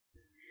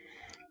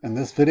In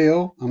this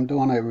video, I'm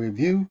doing a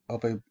review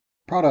of a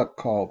product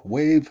called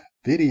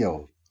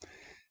Wave.Video.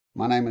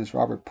 My name is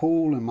Robert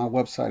Poole and my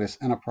website is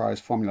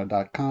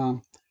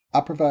enterpriseformula.com. I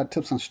provide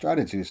tips and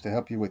strategies to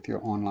help you with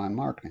your online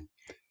marketing.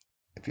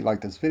 If you like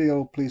this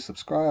video, please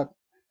subscribe.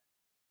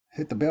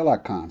 Hit the bell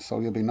icon so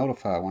you'll be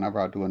notified whenever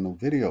I do a new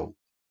video.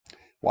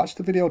 Watch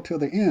the video till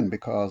the end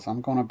because I'm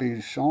going to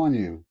be showing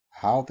you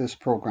how this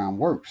program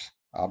works.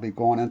 I'll be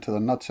going into the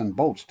nuts and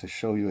bolts to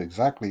show you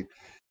exactly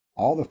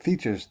all the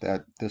features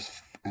that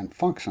and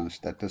functions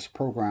that this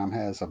program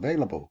has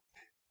available.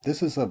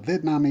 This is a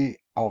Vidnami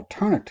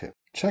alternative.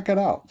 Check it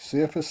out. See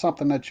if it's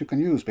something that you can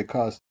use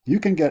because you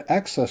can get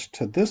access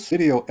to this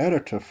video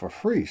editor for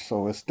free,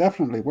 so it's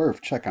definitely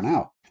worth checking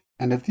out.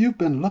 And if you've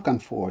been looking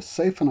for a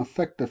safe and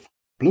effective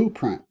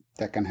blueprint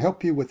that can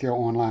help you with your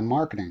online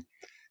marketing,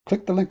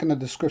 click the link in the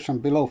description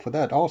below for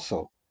that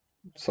also.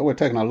 So we're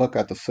taking a look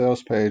at the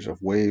sales page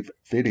of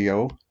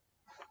Wave.Video,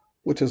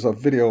 which is a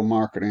video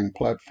marketing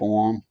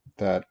platform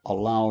that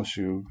allows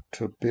you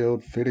to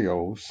build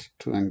videos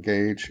to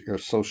engage your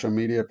social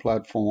media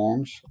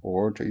platforms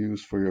or to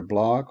use for your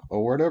blog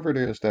or whatever it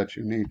is that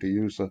you need to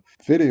use a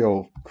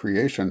video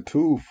creation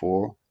tool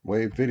for.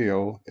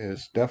 Wave.Video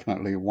is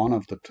definitely one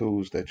of the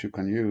tools that you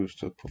can use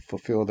to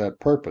fulfill that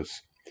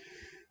purpose.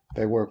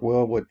 They work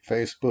well with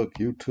Facebook,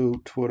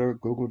 YouTube, Twitter,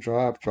 Google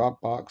Drive,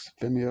 Dropbox,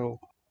 Vimeo,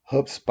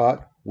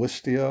 HubSpot,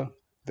 Wistia.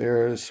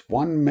 There's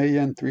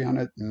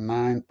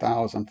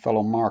 1,309,000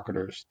 fellow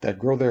marketers that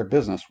grow their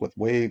business with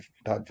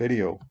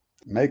Wave.Video.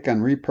 Make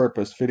and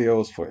repurpose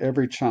videos for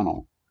every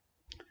channel.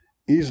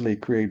 Easily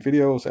create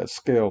videos at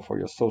scale for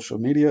your social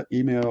media,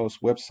 emails,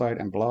 website,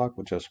 and blog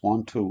with just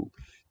one tool.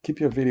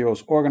 Keep your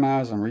videos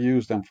organized and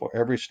reuse them for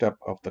every step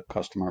of the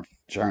customer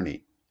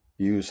journey.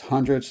 Use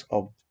hundreds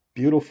of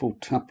beautiful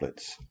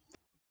templates.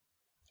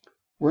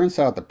 We're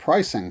inside the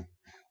pricing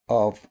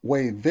of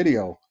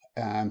Wave.Video,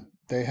 and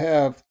they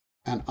have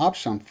an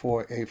option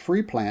for a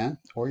free plan,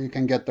 or you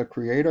can get the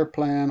creator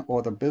plan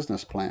or the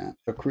business plan.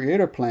 The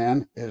creator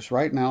plan is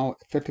right now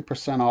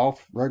 50%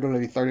 off,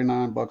 regularly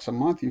 $39 a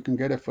month. You can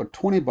get it for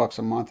 $20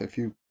 a month if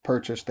you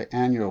purchase the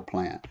annual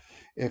plan.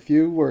 If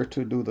you were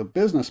to do the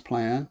business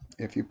plan,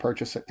 if you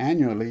purchase it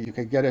annually, you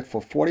could get it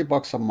for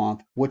 $40 a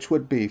month, which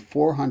would be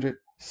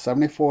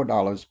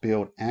 $474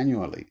 billed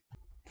annually.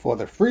 For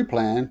the free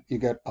plan, you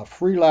get a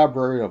free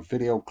library of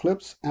video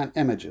clips and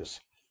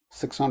images,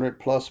 600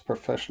 plus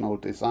professional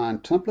design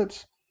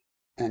templates,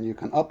 and you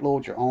can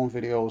upload your own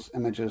videos,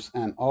 images,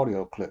 and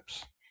audio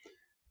clips.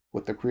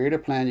 With the creator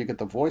plan, you get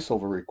the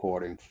voiceover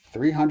recording,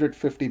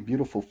 350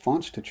 beautiful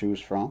fonts to choose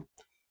from,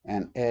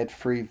 and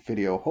ad-free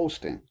video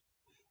hosting.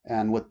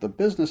 And with the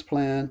business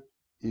plan,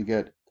 you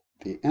get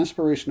the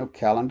inspirational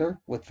calendar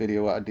with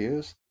video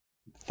ideas,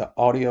 the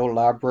audio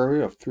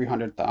library of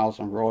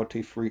 300,000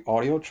 royalty-free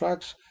audio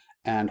tracks,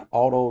 and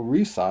auto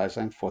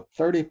resizing for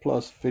 30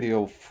 plus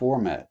video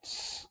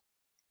formats.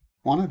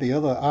 One of the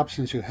other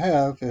options you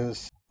have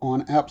is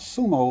on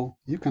AppSumo,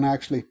 you can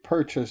actually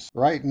purchase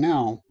right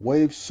now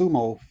Wave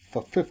Sumo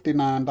for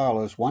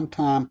 $59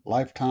 one-time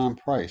lifetime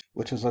price,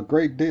 which is a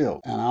great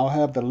deal, and I'll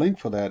have the link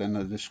for that in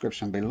the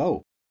description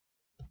below.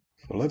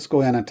 So let's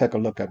go in and take a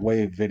look at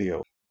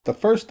Wave.Video. The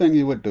first thing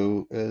you would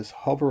do is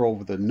hover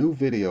over the New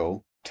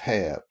Video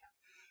tab,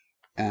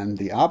 and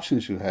the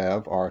options you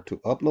have are to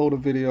upload a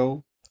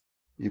video.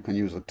 You can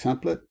use a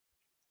template,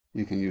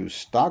 you can use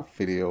stock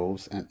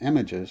videos and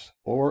images,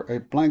 or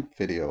a blank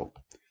video.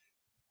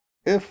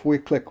 If we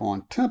click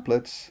on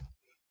templates,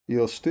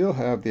 you'll still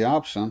have the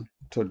option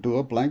to do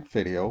a blank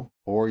video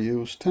or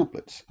use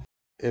templates.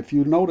 If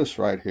you notice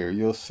right here,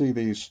 you'll see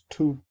these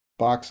two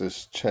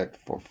boxes checked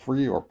for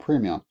free or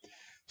premium.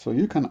 So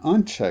you can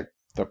uncheck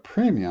the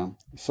premium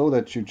so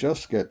that you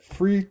just get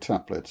free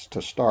templates to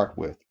start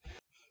with.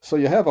 So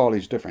you have all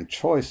these different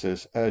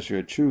choices as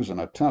you're choosing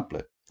a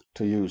template.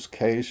 To use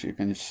case, you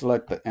can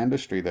select the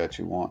industry that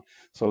you want.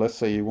 So let's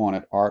say you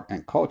wanted art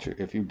and culture.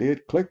 If you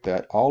did click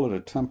that, all of the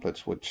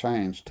templates would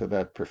change to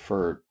that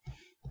preferred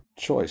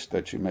choice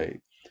that you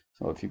made.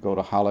 So if you go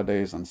to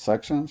holidays and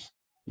sections,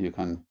 you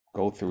can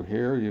go through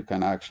here. You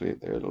can actually,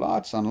 there's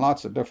lots and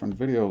lots of different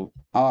video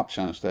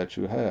options that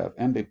you have.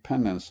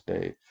 Independence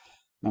Day,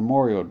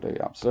 Memorial Day,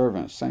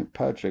 Observance, St.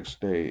 Patrick's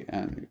Day,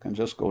 and you can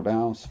just go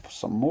down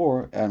some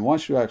more. And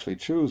once you actually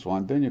choose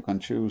one, then you can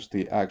choose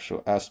the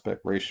actual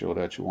aspect ratio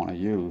that you want to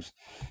use.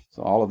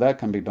 So all of that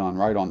can be done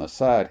right on the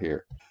side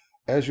here.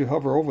 As you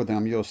hover over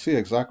them, you'll see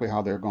exactly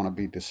how they're going to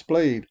be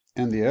displayed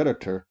in the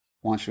editor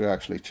once you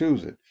actually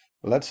choose it.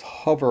 Let's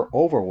hover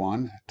over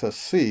one to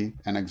see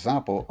an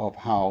example of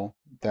how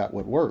that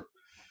would work.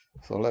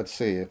 So let's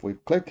see, if we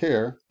click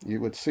here, you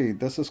would see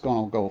this is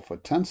going to go for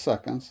 10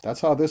 seconds.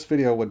 That's how this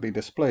video would be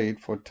displayed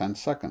for 10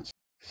 seconds.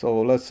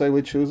 So let's say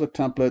we choose a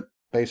template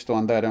based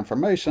on that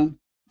information.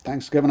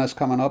 Thanksgiving is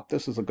coming up.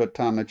 This is a good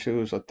time to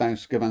choose a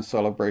Thanksgiving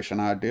celebration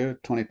idea.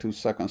 22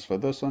 seconds for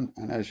this one.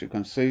 And as you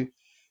can see,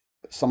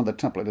 some of the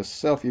template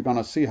itself, you're going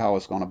to see how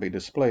it's going to be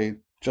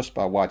displayed just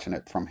by watching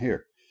it from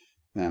here.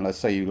 Then let's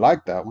say you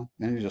like that one,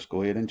 then you just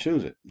go ahead and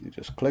choose it. You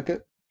just click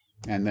it,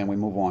 and then we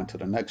move on to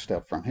the next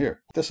step from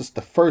here. This is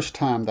the first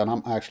time that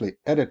I'm actually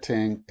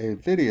editing a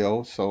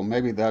video, so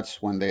maybe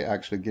that's when they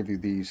actually give you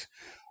these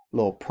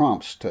little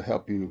prompts to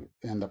help you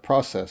in the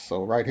process.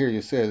 So right here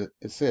you see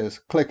it says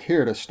click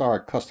here to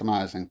start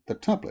customizing the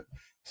template.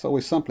 So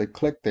we simply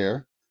click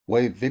there.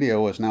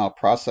 Wave.Video is now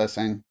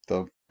processing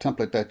the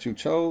template that you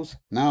chose.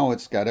 Now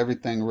it's got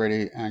everything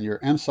ready and you're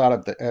inside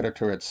of the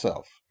editor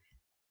itself.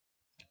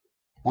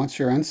 Once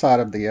you're inside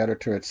of the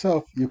editor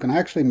itself, you can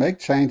actually make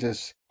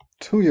changes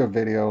to your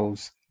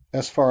videos.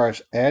 As far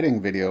as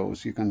adding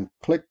videos, you can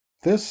click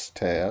this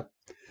tab,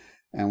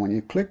 and when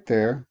you click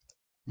there,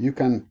 you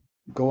can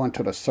go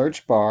into the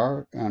search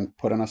bar and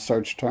put in a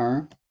search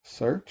term,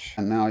 search,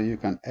 and now you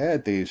can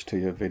add these to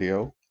your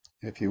video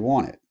if you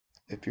want it.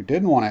 If you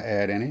didn't want to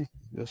add any,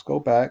 just go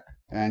back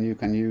and you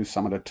can use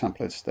some of the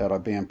templates that are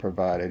being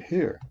provided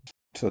here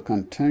to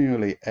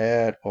continually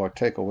add or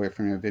take away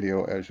from your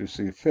video as you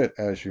see fit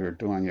as you're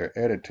doing your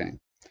editing.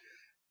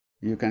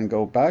 You can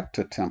go back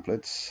to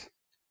templates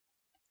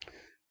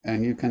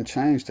and you can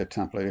change the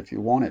template if you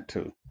wanted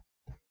to.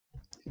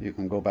 You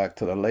can go back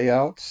to the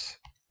layouts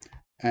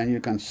and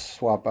you can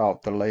swap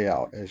out the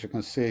layout. As you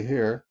can see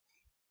here,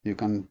 you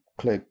can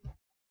click,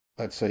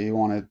 let's say you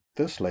wanted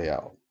this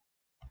layout,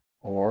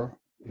 or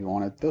you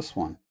wanted this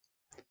one,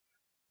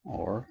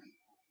 or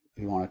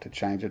you wanted to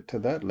change it to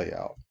that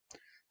layout.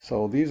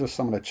 So these are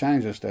some of the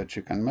changes that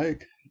you can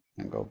make.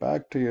 You can go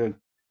back to your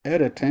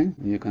editing.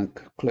 You can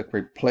click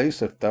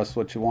replace if that's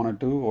what you want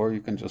to do, or you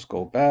can just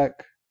go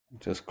back,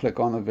 just click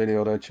on the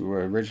video that you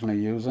were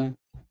originally using.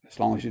 As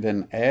long as you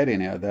didn't add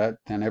any of that,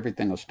 then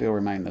everything will still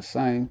remain the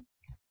same.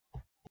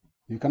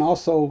 You can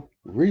also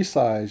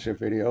resize your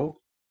video,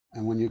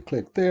 and when you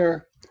click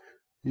there,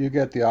 you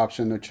get the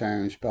option to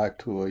change back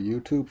to a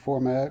YouTube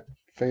format,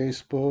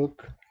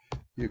 Facebook.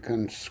 You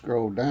can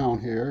scroll down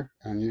here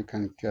and you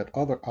can get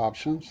other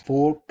options: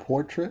 full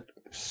portrait,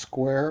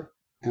 square,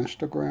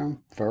 Instagram,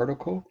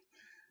 vertical.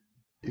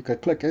 You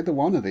could click either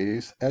one of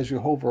these. As you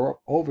hover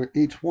over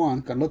each one,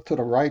 you can look to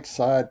the right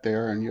side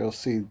there and you'll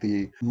see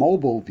the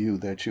mobile view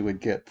that you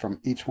would get from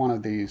each one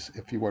of these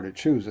if you were to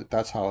choose it.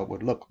 That's how it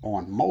would look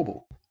on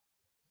mobile.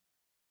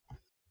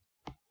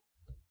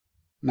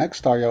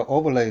 Next are your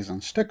overlays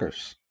and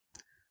stickers.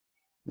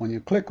 When you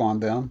click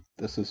on them,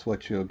 this is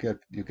what you'll get.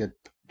 You get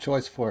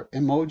choice for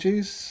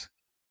emojis,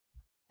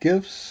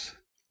 GIFs,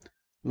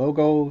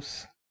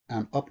 logos,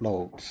 and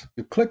uploads.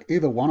 You click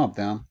either one of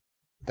them,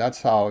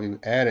 that's how you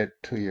add it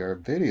to your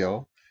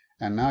video,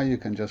 and now you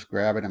can just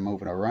grab it and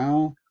move it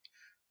around.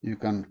 You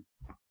can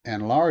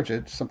enlarge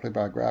it simply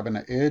by grabbing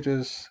the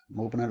edges,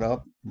 moving it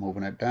up,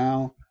 moving it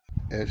down.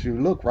 As you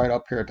look right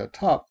up here at the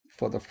top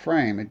for the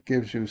frame, it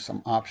gives you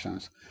some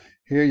options.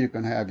 Here you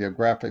can have your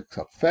graphics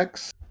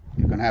effects.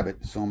 You can have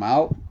it zoom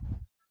out.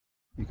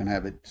 You can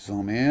have it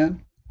zoom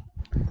in.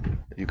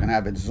 You can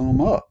have it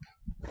zoom up.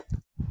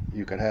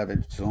 You could have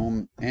it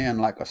zoom in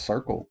like a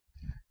circle.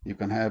 You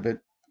can have it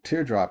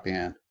teardrop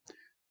in.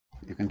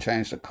 You can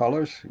change the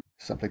colors.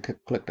 Simply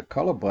click the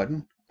color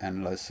button,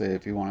 and let's say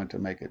if you wanted to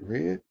make it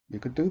red, you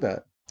could do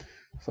that.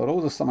 So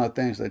those are some of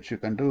the things that you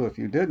can do. If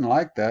you didn't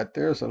like that,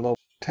 there's a little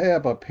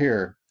tab up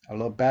here, a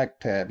little back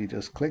tab. You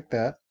just click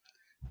that,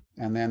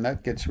 and then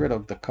that gets rid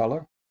of the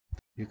color.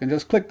 You can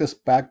just click this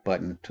back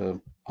button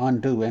to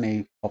undo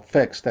any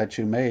effects that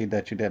you made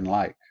that you didn't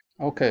like.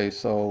 Okay,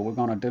 so we're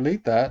going to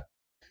delete that,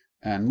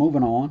 and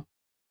moving on.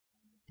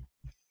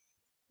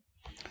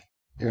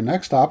 Your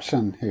next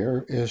option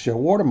here is your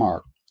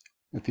watermark.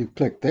 If you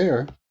click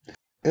there,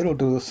 it'll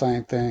do the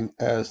same thing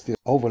as the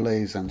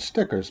overlays and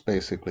stickers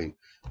basically.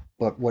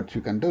 But what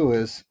you can do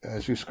is,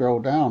 as you scroll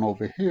down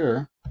over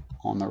here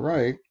on the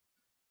right,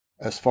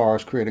 as far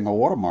as creating a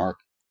watermark,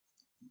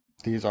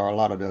 these are a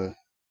lot of the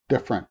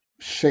different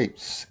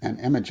shapes and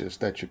images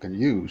that you can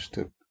use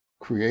to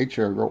create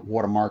your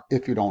watermark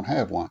if you don't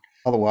have one.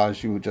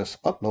 Otherwise, you would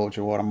just upload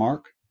your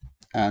watermark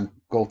and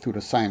go through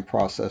the same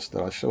process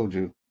that I showed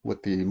you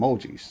with the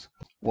emojis.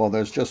 Well,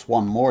 there's just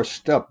one more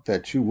step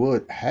that you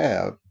would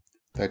have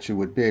that you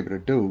would be able to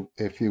do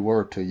if you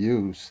were to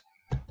use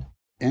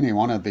any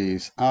one of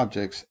these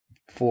objects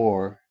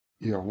for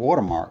your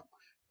watermark.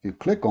 If you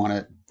click on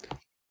it,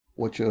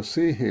 what you'll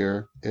see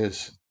here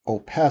is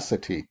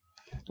opacity.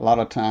 A lot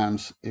of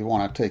times you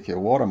want to take your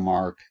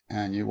watermark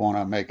and you want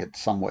to make it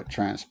somewhat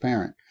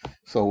transparent.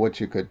 So what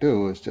you could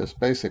do is just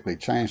basically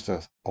change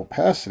the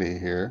opacity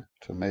here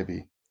to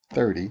maybe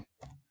 30,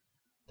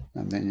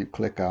 and then you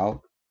click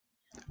out,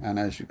 and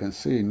as you can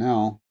see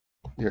now,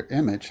 your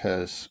image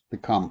has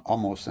become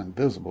almost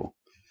invisible,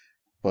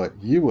 but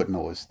you would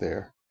know it's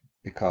there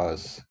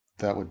because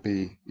that would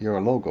be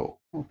your logo.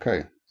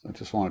 Okay, so I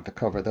just wanted to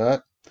cover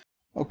that.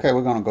 Okay,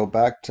 we're going to go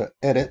back to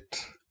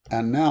edit,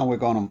 and now we're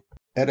going to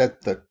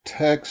edit the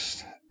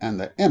text and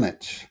the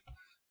image.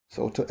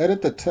 So to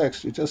edit the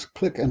text, you just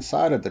click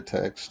inside of the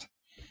text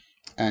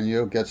and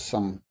you'll get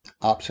some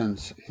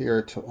options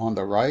here on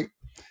the right,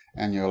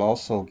 and you'll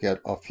also get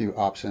a few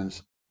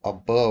options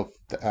above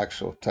the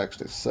actual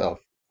text itself.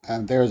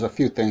 And there's a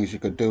few things you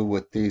could do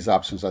with these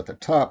options at the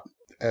top.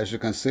 As you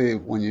can see,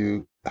 when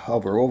you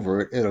hover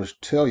over it, it'll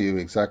tell you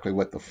exactly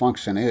what the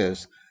function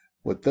is.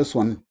 With this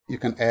one, you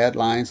can add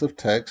lines of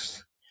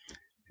text,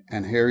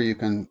 and here you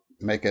can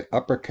make it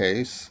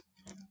uppercase,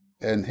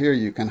 and here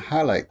you can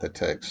highlight the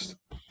text.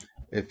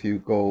 If you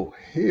go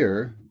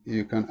here,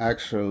 you can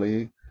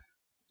actually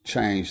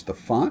change the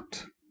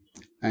font,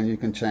 and you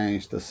can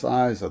change the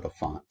size of the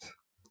font.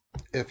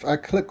 If I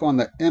click on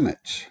the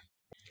image,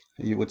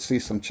 you would see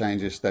some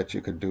changes that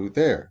you could do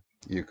there.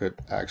 You could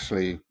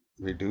actually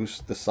reduce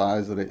the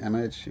size of the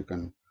image. You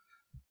can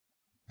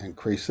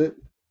increase it.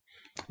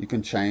 You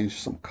can change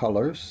some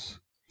colors.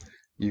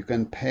 You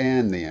can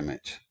pan the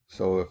image.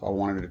 So if I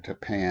wanted it to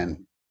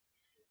pan,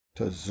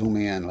 to zoom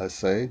in, let's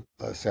say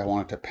I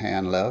wanted to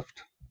pan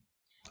left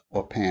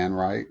or pan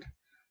right.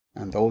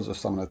 And those are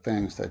some of the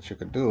things that you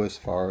could do as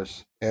far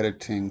as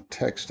editing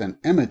text and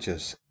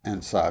images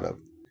inside of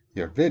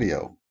your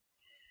video.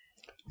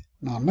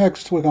 Now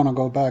next we're going to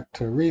go back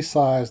to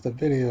resize the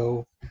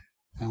video,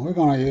 and we're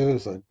going to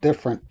use a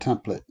different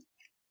template,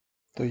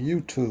 the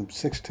YouTube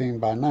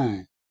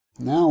 16:9.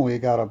 Now we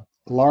got a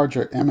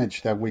larger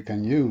image that we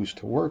can use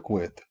to work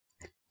with.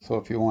 So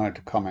if you wanted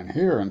to come in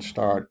here and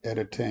start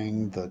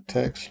editing the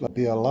text, it'd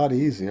be a lot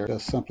easier.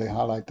 Just simply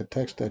highlight the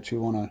text that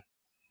you want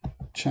to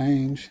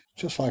change,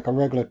 just like a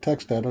regular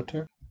text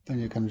editor. Then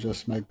you can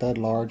just make that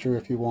larger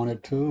if you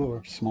wanted to,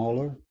 or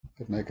smaller, you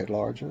could make it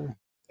larger.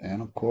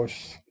 And of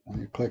course, when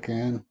you click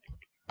in,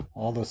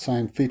 all the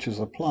same features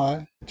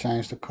apply.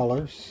 Change the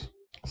colors.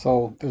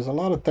 So there's a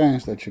lot of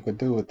things that you could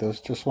do with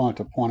this. Just wanted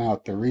to point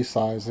out the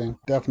resizing.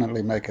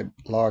 Definitely make it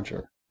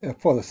larger.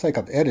 For the sake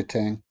of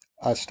editing,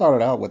 I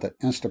started out with an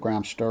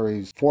Instagram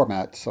stories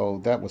format,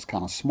 so that was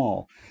kind of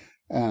small.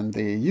 And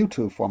the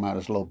YouTube format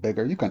is a little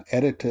bigger. You can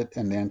edit it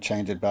and then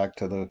change it back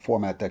to the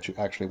format that you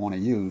actually want to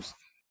use.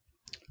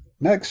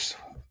 Next,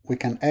 we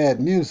can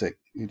add music.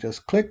 You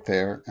just click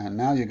there, and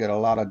now you get a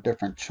lot of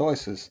different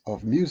choices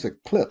of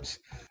music clips.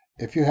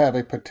 If you have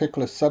a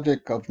particular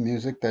subject of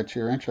music that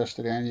you're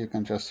interested in, you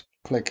can just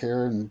click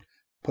here and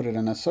put it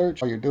in a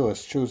search. All you do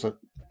is choose a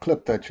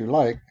clip that you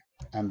like,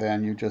 and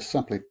then you just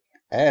simply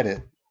add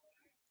it.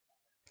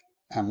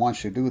 And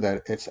once you do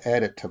that, it's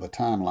added to the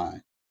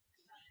timeline.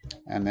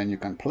 And then you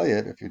can play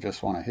it if you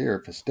just want to hear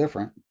if it's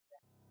different.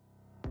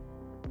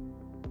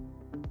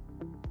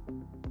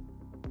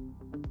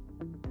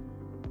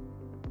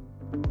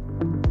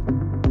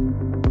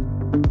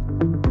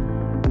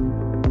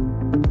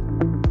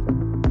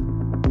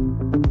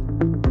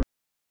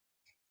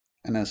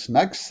 In this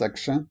next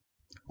section,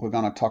 we're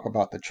going to talk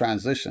about the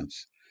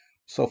transitions.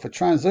 So for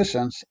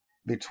transitions,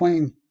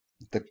 between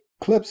the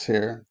clips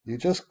here, you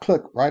just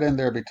click right in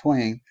there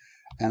between,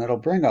 and it'll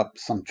bring up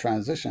some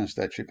transitions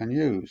that you can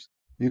use.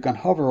 You can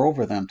hover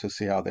over them to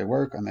see how they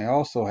work, and they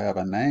also have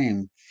a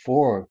name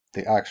for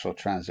the actual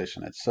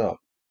transition itself.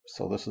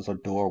 So this is a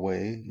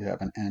doorway, you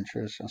have an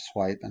entrance, a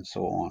swipe, and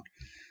so on.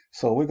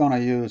 So we're going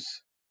to use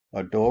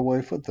a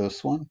doorway for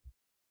this one.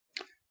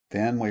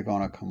 Then we're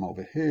going to come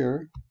over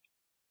here,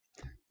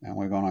 and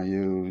we're going to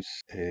use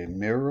a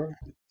mirror.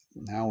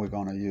 Now we're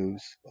going to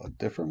use a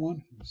different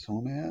one,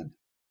 zoom in.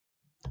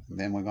 And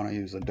then we're going to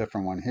use a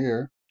different one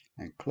here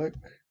and click.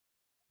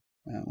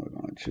 And we're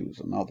going to choose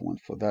another one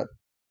for that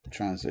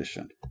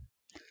transition.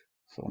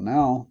 So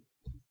now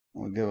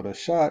we'll give it a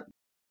shot.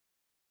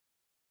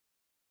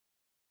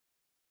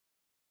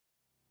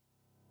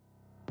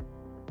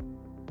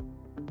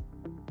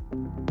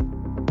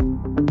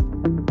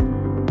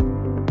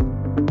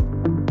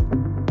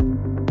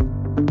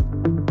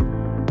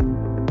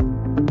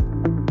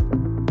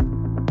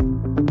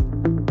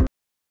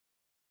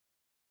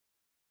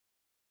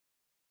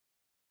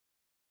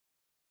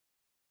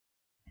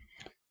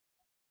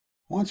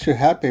 Once you're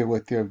happy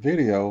with your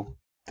video,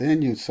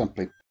 then you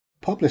simply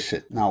publish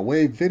it. Now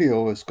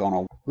Wave.Video is going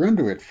to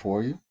render it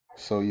for you.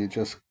 So you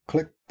just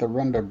click the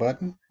render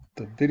button.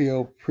 The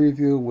video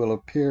preview will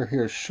appear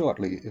here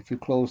shortly. If you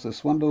close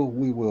this window,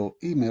 we will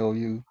email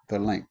you the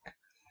link.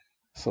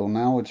 So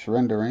now it's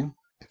rendering.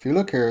 If you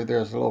look here,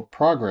 there's a little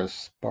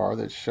progress bar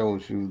that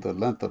shows you the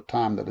length of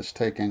time that it's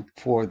taking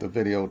for the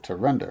video to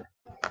render.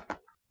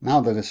 Now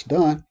that it's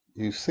done,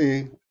 you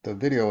see the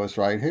video is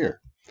right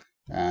here.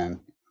 And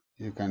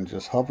you can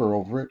just hover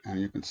over it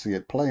and you can see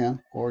it playing,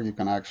 or you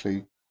can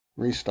actually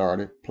restart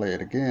it, play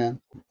it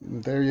again.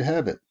 And there you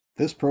have it.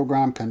 This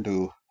program can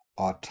do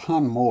a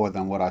ton more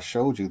than what I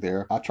showed you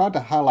there. I tried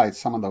to highlight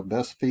some of the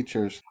best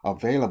features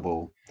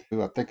available.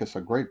 I think it's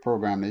a great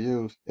program to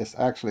use. It's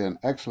actually an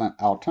excellent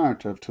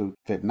alternative to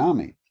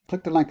Vidnami.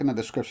 Click the link in the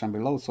description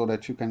below so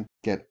that you can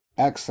get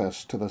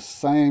access to the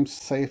same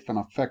safe and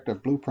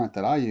effective blueprint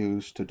that I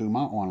use to do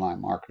my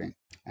online marketing.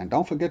 And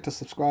don't forget to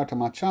subscribe to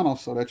my channel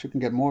so that you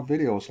can get more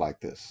videos like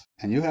this.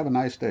 And you have a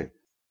nice day.